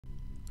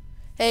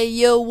Hey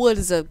yo, what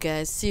is up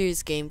guys?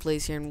 Serious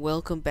Gameplays here and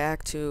welcome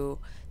back to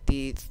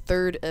the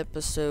third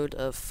episode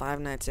of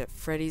Five Nights at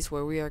Freddy's,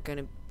 where we are going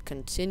to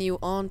continue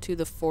on to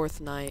the fourth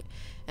night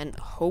and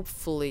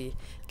hopefully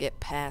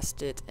get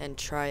past it and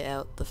try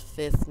out the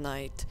fifth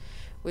night,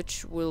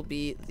 which will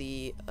be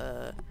the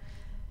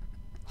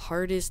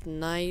hardest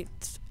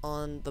night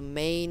on the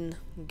main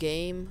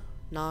game,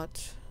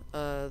 not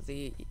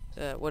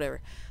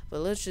whatever. But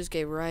let's just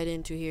get right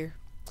into here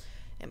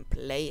and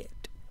play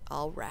it.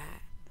 Alright.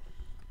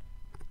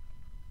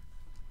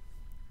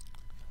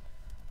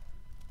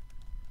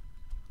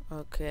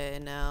 Okay,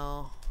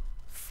 now,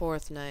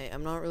 fourth night.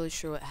 I'm not really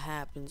sure what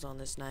happens on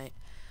this night.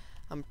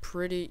 In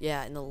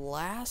the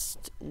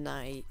last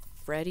night,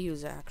 Freddy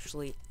was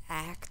actually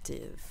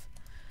active,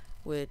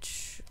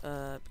 which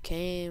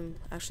became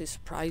actually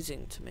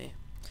surprising to me,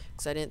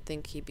 because I didn't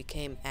think he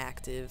became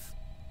active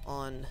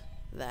on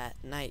that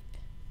night.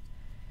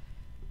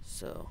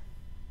 So,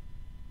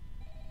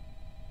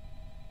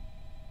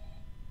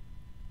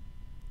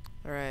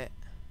 alright.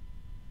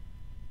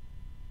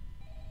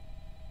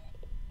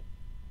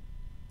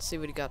 See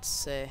what he got to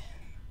say.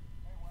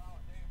 Hey, wow,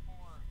 day 4.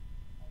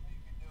 I think you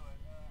can do it.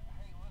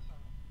 Hey, listen,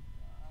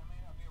 I may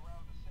not be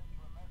around to send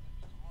you a message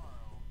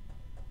tomorrow.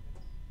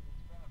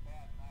 It's been a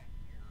bad night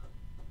here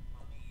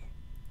for me.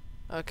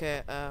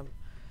 Okay,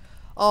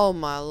 oh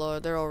my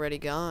lord, they're already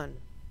gone.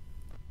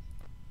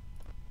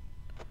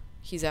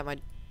 He's at my,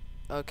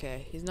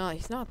 okay, he's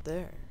not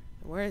there.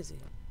 Where is he?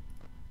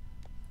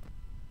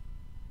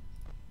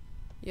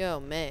 Yo,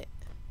 mate.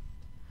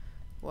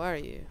 Where are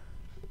you?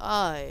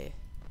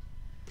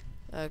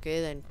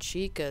 Okay, then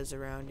Chica's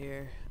around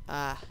here.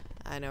 Ah,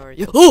 I know where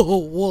you. Oh,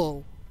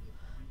 whoa!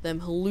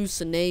 Them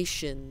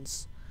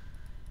hallucinations.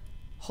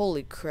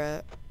 Holy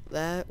crap!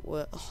 That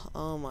was.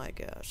 Oh my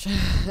gosh.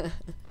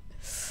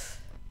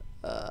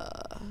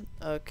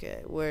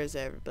 Okay, where's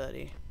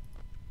everybody?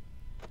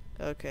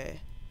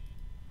 Okay.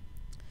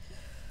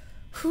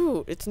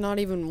 Whew, it's not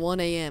even 1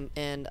 a.m.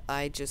 and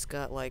I just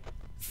got like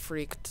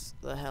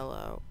freaked the hell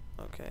out.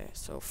 Okay,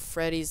 so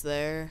Freddy's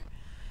there.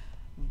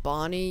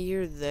 Bonnie,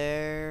 you're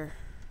there.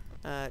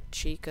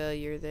 Chica,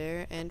 you're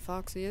there. And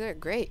Foxy, you're there.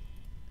 Great.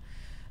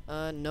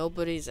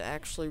 Nobody's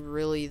actually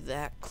really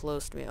that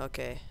close to me.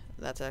 Okay,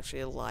 that's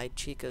actually a lie.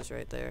 Chica's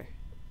right there.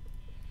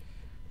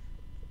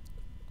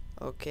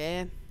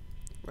 Okay.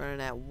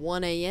 Running at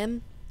 1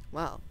 a.m.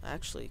 Wow,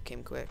 actually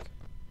came quick.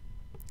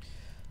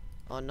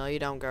 Oh, no you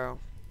don't, girl.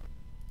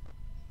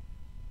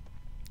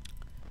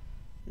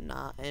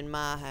 Not in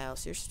my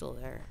house. You're still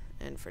there.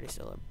 And Freddy's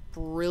still there.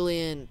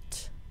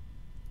 Brilliant.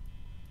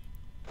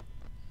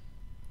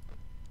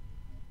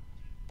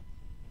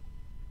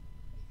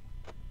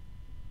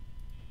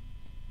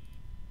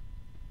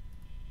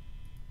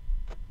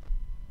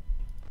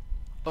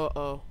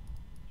 Uh-oh.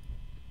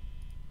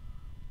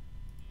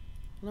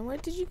 Then where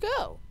did you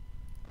go?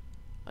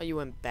 Oh, you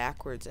went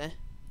backwards, eh?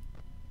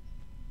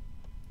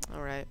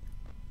 Alright.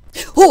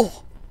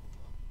 Oh!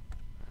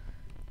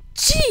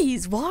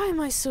 Jeez, why am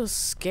I so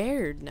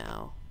scared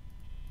now?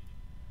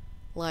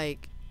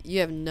 Like, you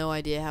have no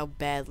idea how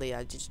badly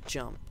I just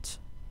jumped.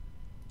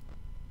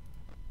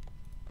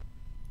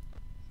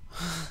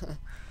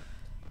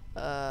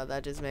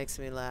 That just makes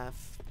me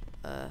laugh.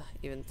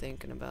 Even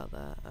thinking about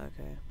that.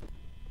 Okay.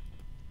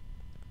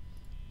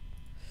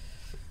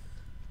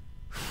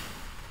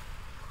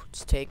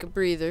 Just take a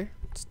breather.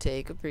 Just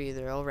take a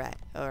breather. Alright.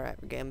 Alright,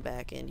 we're getting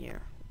back in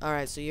here.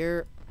 Alright, so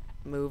you're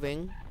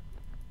moving.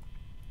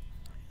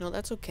 No,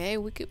 that's okay.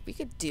 We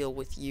could deal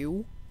with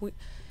you.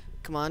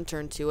 Come on,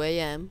 turn 2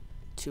 a.m.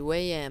 2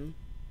 a.m.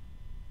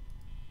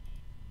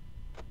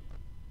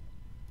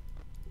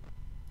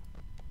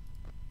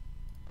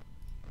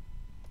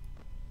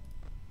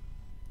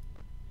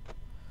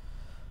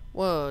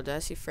 Whoa, did I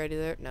see Freddy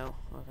there? No.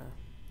 Okay.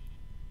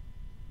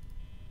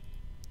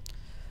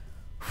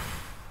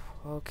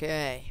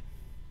 Okay.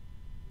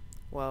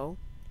 Whoa.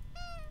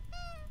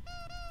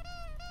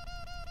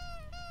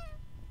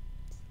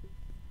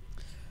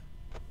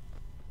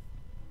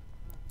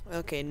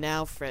 Okay,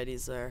 now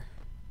Freddy's there.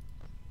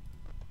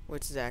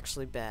 Which is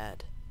actually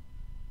bad.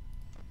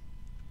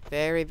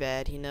 Very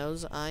bad. He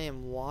knows I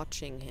am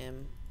watching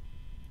him.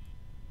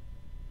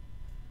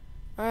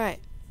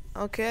 Alright.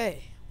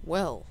 Okay.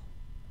 Well.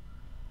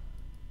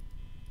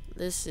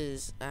 This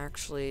is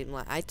actually,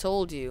 I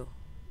told you,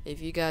 if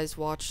you guys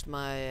watched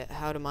my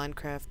How to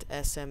Minecraft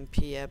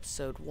SMP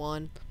episode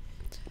 1,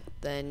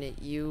 then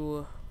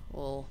you,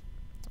 well,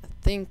 I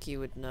think you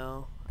would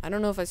know. I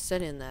don't know if I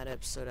said it in that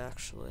episode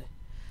actually,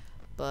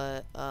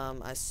 but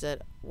I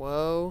said,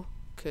 whoa,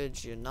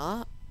 could you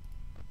not?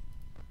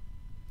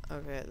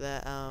 Okay,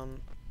 that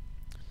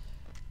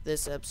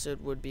this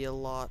episode would be a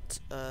lot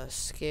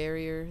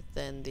scarier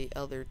than the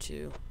other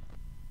two.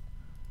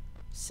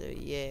 So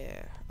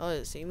yeah.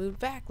 Oh, so you moved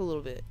back a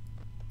little bit.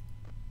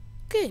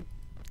 Good.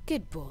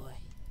 Good boy.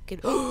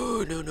 Good.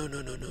 Oh,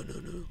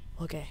 no.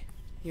 Okay.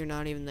 You're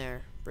not even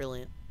there.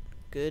 Brilliant.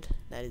 Good.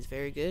 That is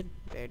very good.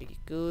 Very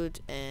good.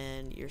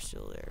 And you're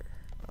still there.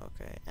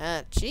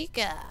 Okay.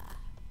 Chica.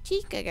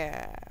 Chica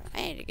girl.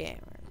 Hey, the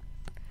gamer.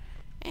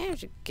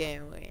 How's it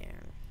going?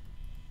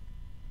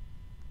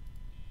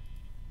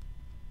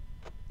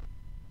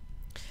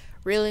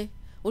 Really?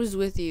 What is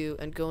with you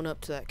and going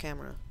up to that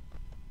camera?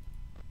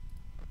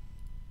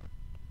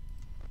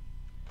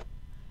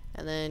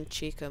 And then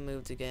Chica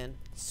moved again.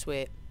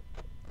 Sweet.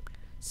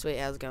 Sweet,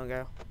 how's it going,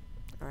 girl?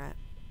 Alright.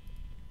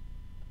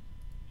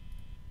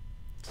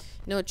 You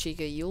know what,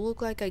 Chica? You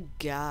look like a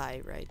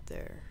guy right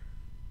there.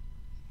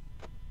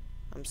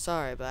 I'm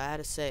sorry, but I had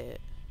to say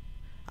it.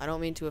 I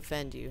don't mean to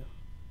offend you.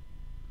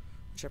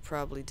 Which I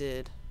probably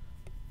did.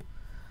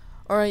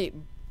 Alright,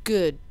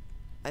 good.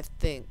 I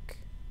think.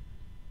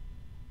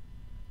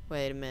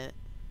 Wait a minute.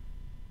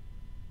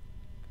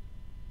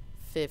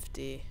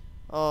 50.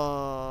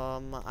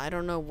 I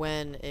don't know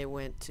when it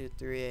went to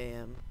 3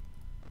 a.m.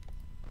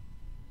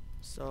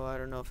 So I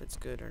don't know if it's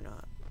good or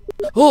not.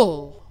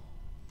 Oh!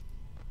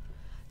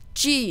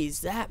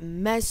 Jeez, that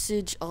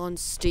message on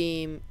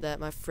Steam that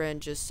my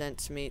friend just sent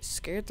to me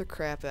scared the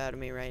crap out of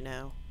me right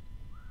now.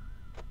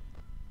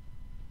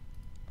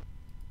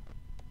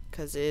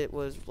 Cause it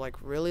was like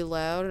really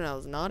loud and I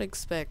was not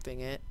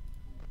expecting it.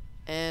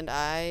 And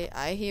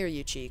I hear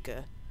you,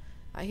 Chica.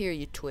 I hear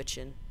you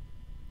twitching.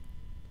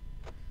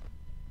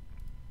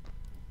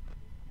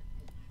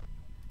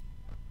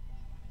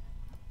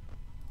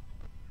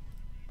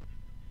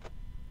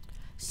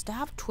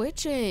 Stop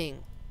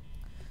twitching.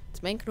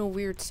 It's making a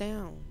weird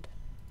sound.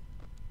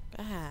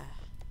 Ah.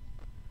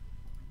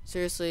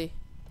 Seriously,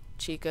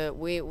 Chica,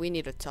 we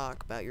need to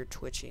talk about your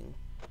twitching.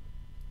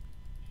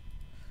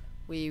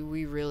 We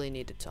really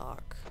need to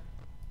talk.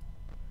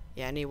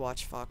 Yeah, I need to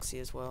watch Foxy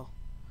as well.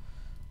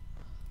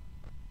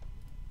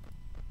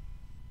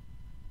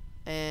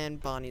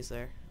 And Bonnie's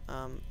there,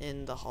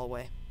 in the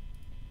hallway.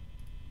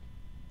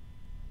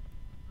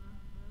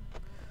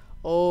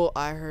 Oh,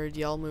 I heard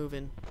y'all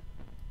moving.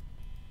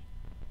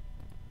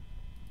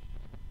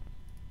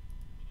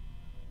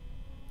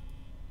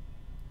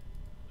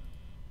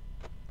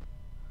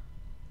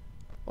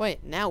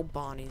 Wait, now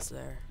Bonnie's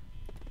there.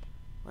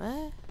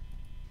 What?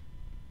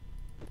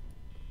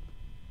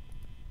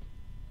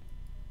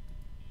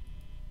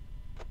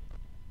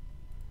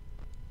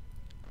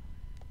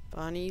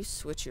 Bonnie, you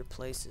switch your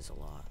places a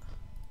lot.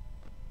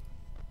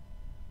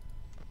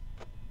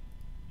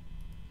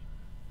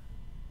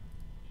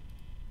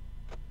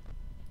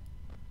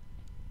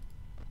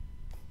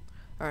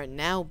 Alright,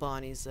 now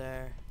Bonnie's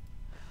there.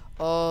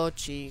 Oh,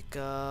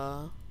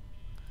 Chica.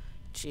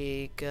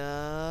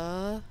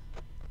 Chica.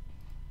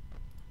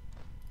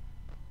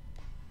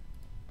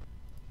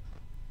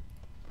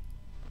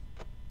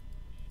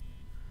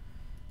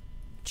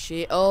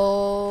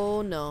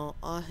 Oh, no.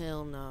 Oh,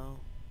 hell no.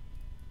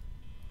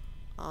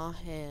 Oh,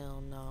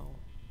 hell no.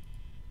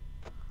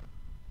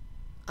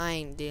 I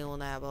ain't dealing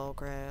with that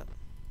bullcrap.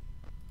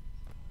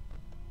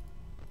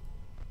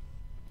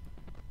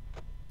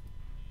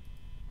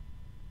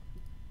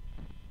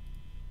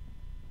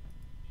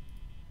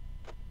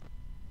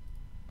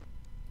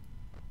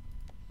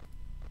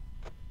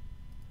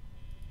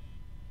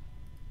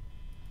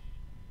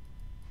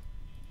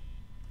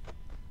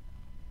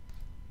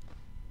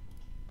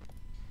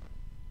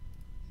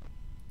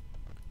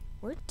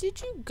 Where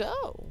did you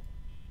go?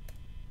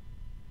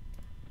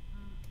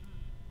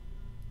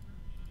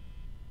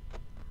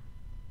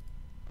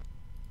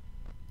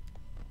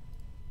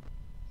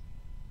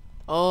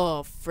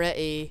 Oh,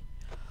 Freddy.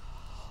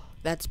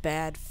 That's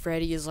bad.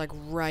 Freddy is like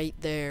right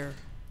there.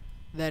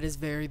 That is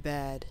very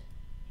bad.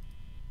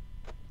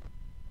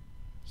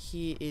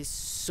 He is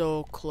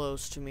so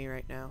close to me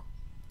right now.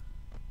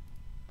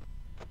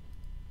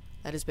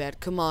 That is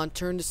bad. Come on,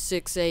 turn to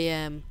 6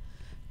 a.m.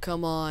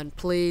 Come on,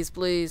 please,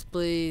 please,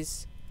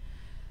 please.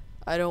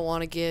 I don't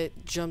want to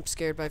get jump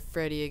scared by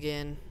Freddy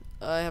again.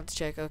 I have to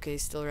check. Okay,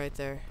 he's still right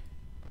there.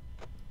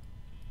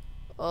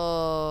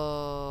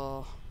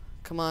 Oh,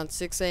 come on,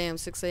 6 a.m.,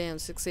 6 a.m.,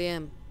 6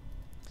 a.m.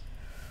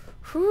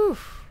 Whew.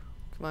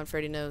 Come on,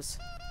 Freddy knows.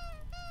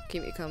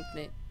 Keep me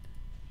company.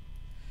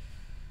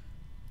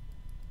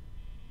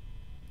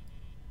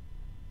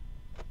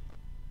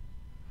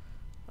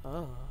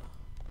 Oh.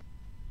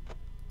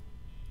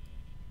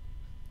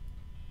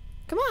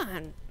 Come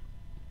on.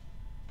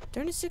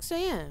 Turn to 6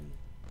 a.m.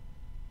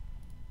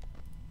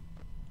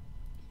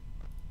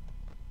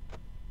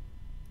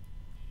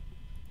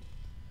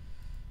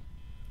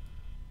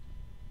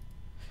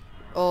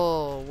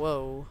 Oh,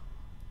 whoa.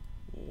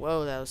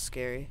 Whoa, that was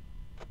scary.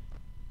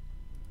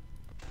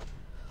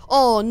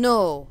 Oh,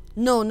 no.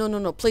 No, no, no,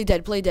 no. Play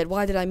dead, play dead.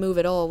 Why did I move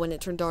at all when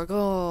it turned dark?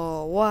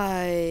 Oh,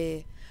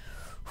 why?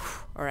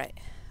 Alright.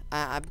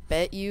 I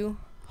bet you,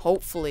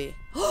 hopefully.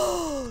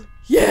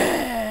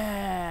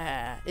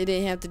 Yeah! It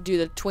didn't have to do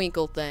the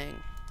twinkle thing.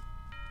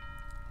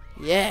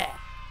 Yeah!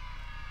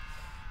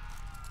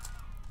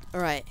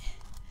 Alright.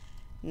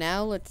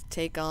 Now let's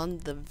take on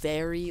the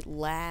very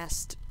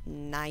last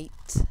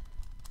night.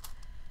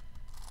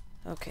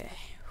 Okay.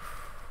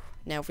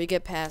 Now if we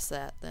get past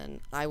that,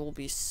 then I will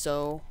be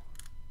so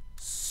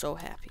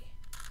happy.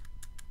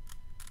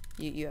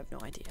 You have no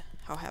idea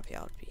how happy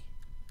I would be.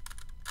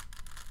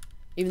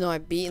 Even though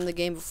I've beaten the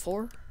game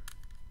before,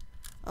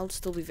 I'll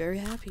still be very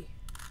happy.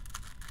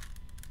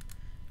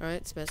 Alright,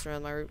 it's messing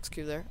around my Rubik's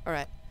Cube there.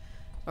 Alright.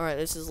 Alright,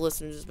 this is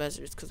listening to his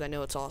messages because I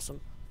know it's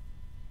awesome.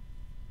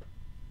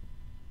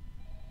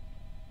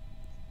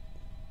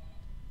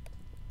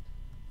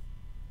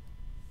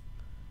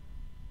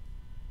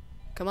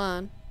 Come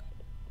on.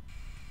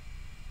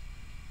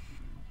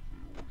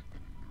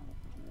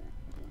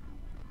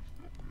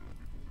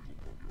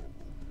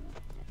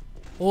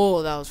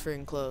 Oh, that was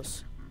freaking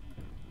close.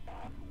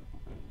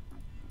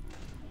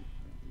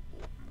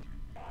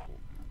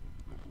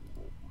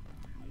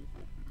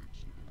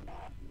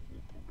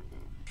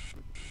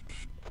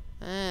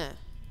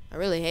 I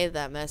really hate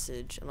that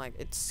message. I'm like,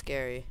 it's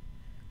scary.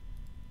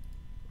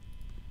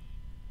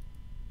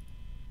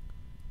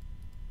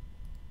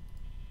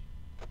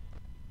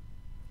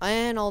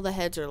 And all the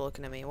heads are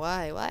looking at me.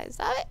 Why? Why?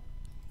 Stop it!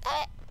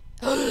 Stop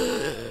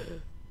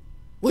it!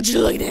 What you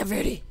looking at,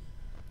 Freddy?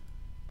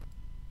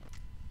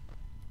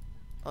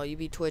 Oh, you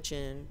be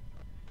twitching.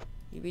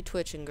 You be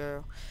twitching,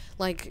 girl.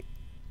 Like,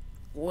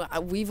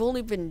 we've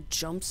only been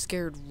jump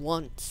scared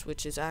once,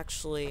 which is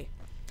actually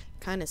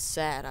kind of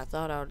sad. I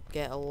thought I would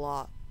get a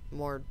lot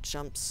more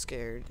jump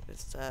scared,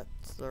 if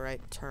that's the right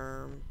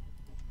term.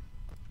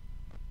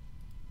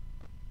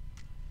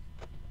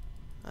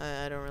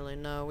 I don't really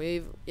know.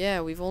 We've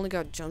only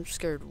got jump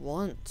scared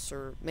once,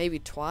 or maybe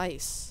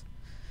twice.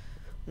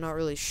 I'm not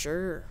really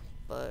sure,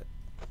 but.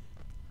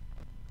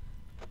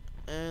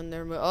 And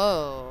they're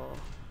oh,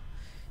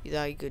 you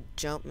thought you could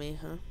jump me,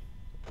 huh?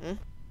 Hmm?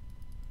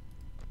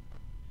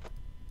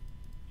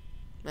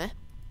 Meh?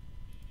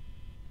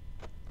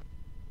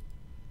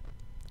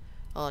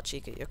 Oh,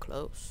 Chica, you're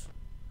close.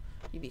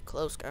 You be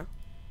close, girl.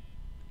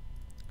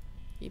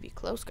 You be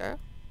close, girl.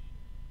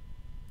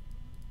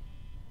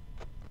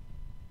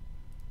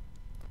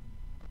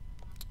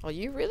 Oh,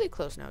 you're really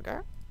close now,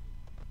 girl.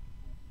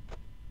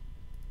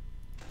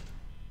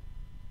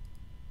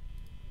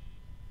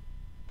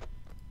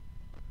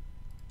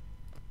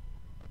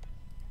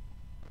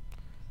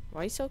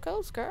 Why you so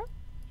close, girl?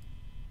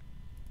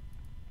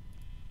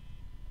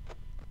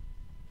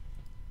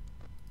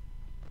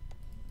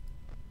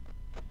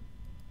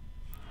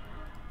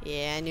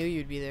 Yeah, I knew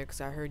you'd be there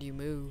because I heard you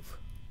move.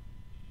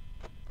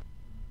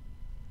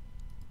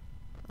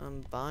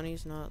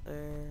 Bonnie's not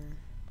there.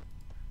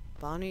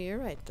 Bonnie, you're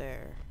right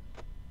there.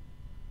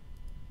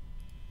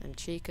 And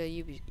Chica,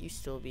 you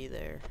still be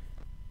there.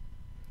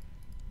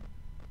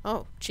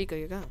 Oh, Chica,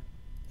 you're gone.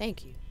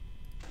 Thank you.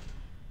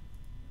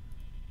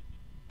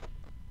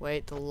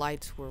 Wait, the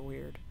lights were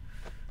weird.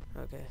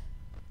 Okay.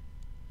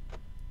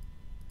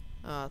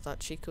 Oh, I thought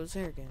Chica was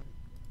there again.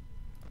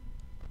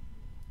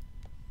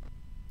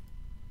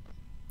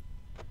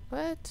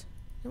 What?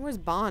 And where's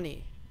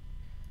Bonnie?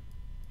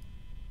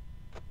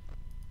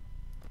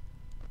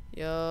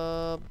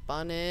 Yo,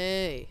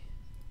 Bonnie.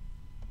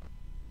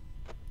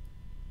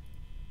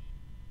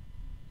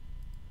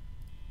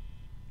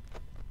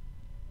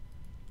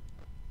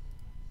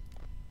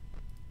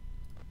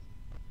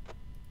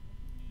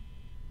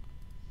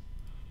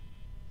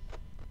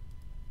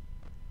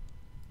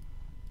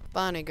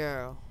 Bonnie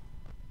girl.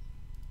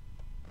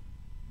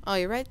 Oh,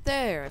 you're right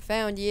there. I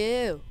found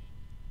you.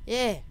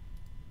 Yeah.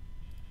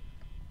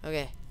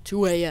 Okay.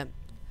 2 a.m.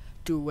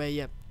 2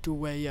 a.m.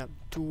 2 a.m.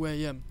 2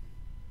 a.m.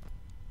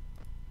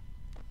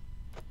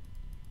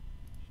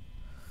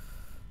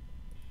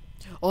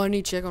 Oh, I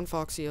need to check on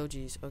Foxy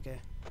OGs. Okay.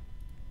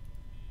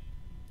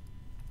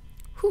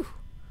 Whew.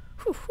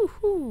 Whew, whew,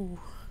 whew.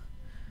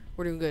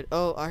 We're doing good.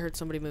 Oh, I heard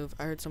somebody move.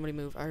 I heard somebody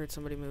move. I heard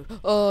somebody move.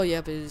 Oh,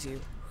 yep, it is you.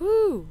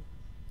 Whew.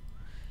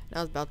 Now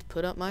I was about to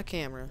put up my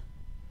camera.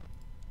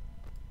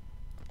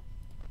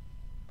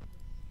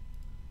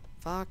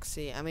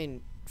 Foxy. I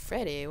mean,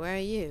 Freddy, where are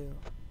you?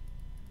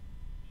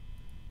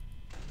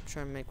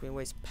 Trying to make me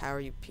waste power,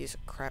 you piece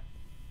of crap.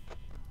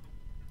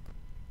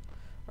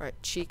 Alright,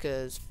 Chica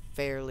is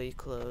fairly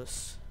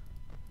close.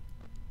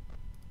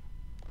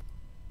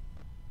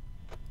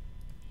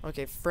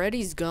 Okay,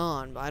 Freddy's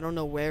gone, but I don't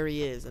know where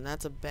he is, and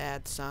that's a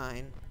bad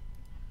sign.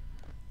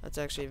 That's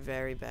actually a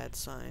very bad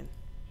sign.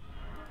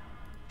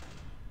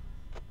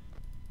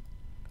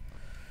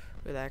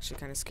 It actually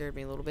kind of scared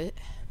me a little bit.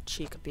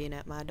 Chica being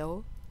at my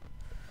door.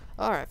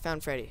 Alright,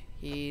 found Freddy.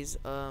 He's,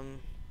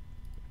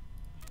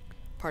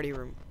 party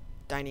room.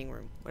 Dining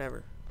room.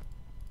 Whatever.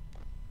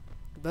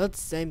 About the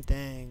same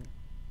thing.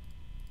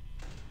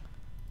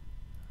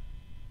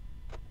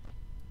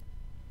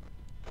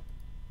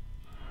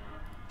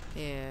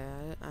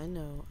 Yeah, I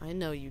know. I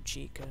know you,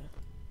 Chica.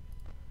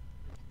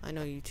 I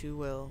know you too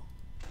well.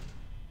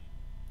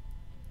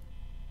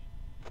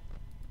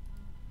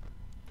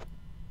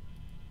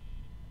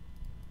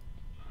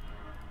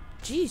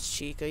 Jeez,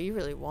 Chica, you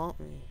really want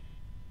me.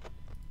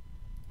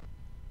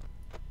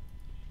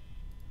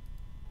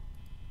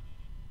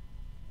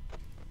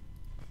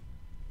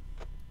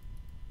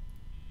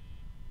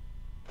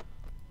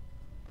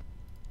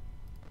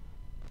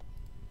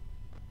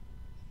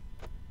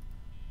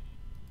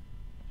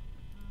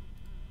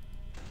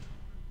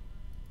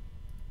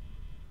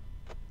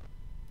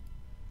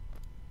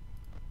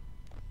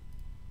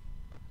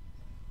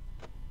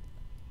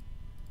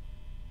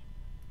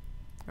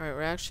 Alright,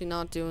 we're actually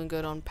not doing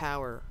good on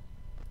power.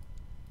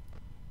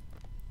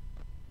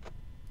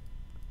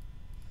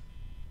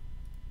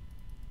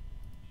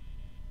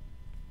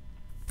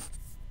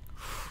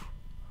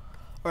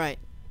 Alright,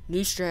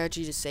 new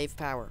strategy to save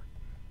power.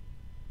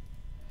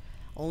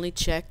 Only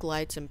check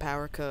lights in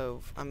Pirate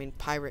Cove.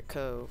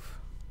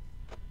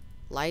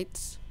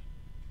 Lights,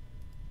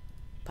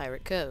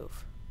 Pirate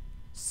Cove.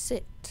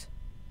 Sit.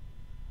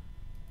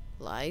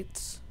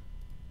 Lights,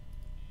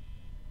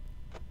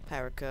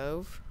 Pirate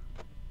Cove.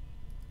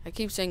 I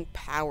keep saying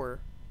Power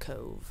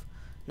Cove,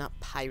 not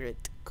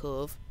Pirate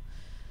Cove.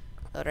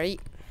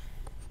 Alright.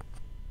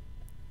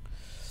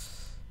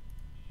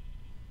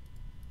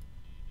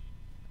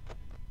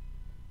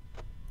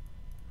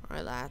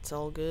 Alright, that's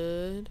all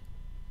good.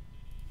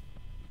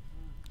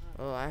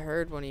 Oh, I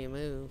heard one of you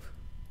move.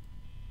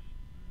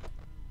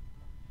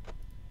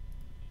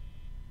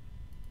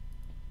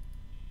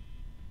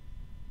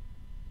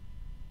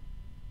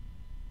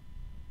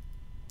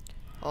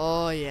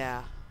 Oh,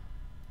 yeah.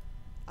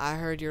 I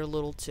heard your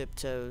little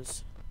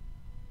tiptoes.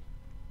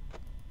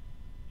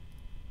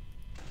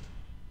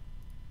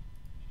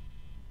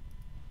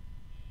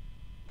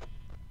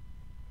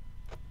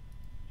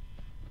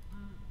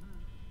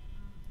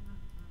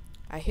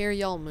 I hear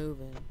y'all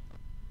moving.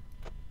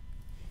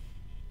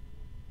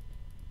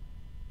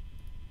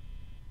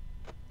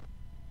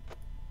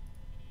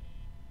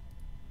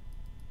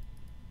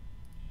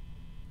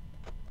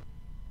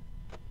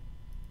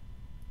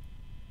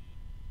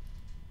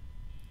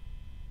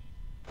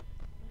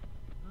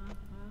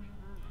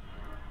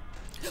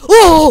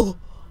 Oh!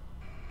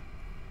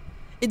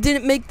 It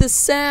didn't make the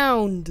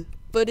sound,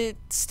 but it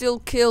still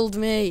killed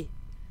me.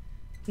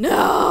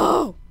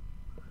 No!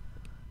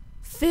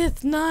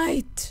 Fifth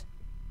night.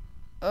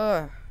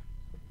 Ugh.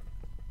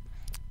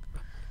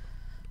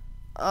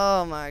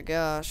 Oh my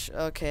gosh.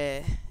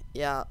 Okay.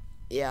 Yeah.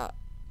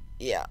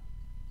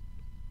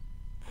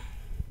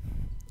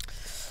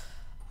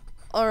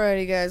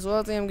 Alrighty guys, well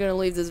I think I'm gonna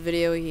leave this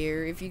video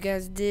here. If you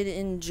guys did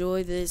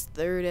enjoy this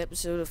third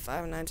episode of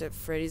Five Nights at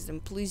Freddy's, then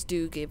please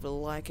do give it a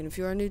like. And if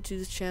you are new to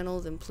this channel,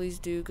 then please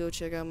do go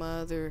check out my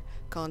other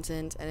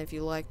content. And if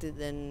you liked it,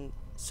 then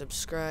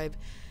subscribe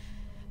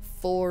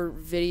for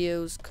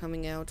videos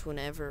coming out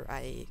whenever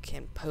I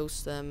can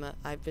post them.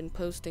 I've been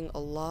posting a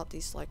lot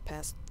these like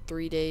past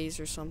 3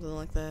 days or something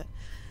like that.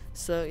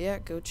 So yeah,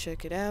 go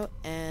check it out.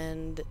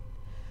 And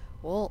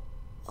well,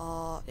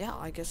 yeah,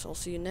 I guess I'll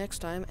see you next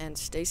time, and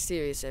stay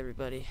serious,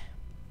 everybody.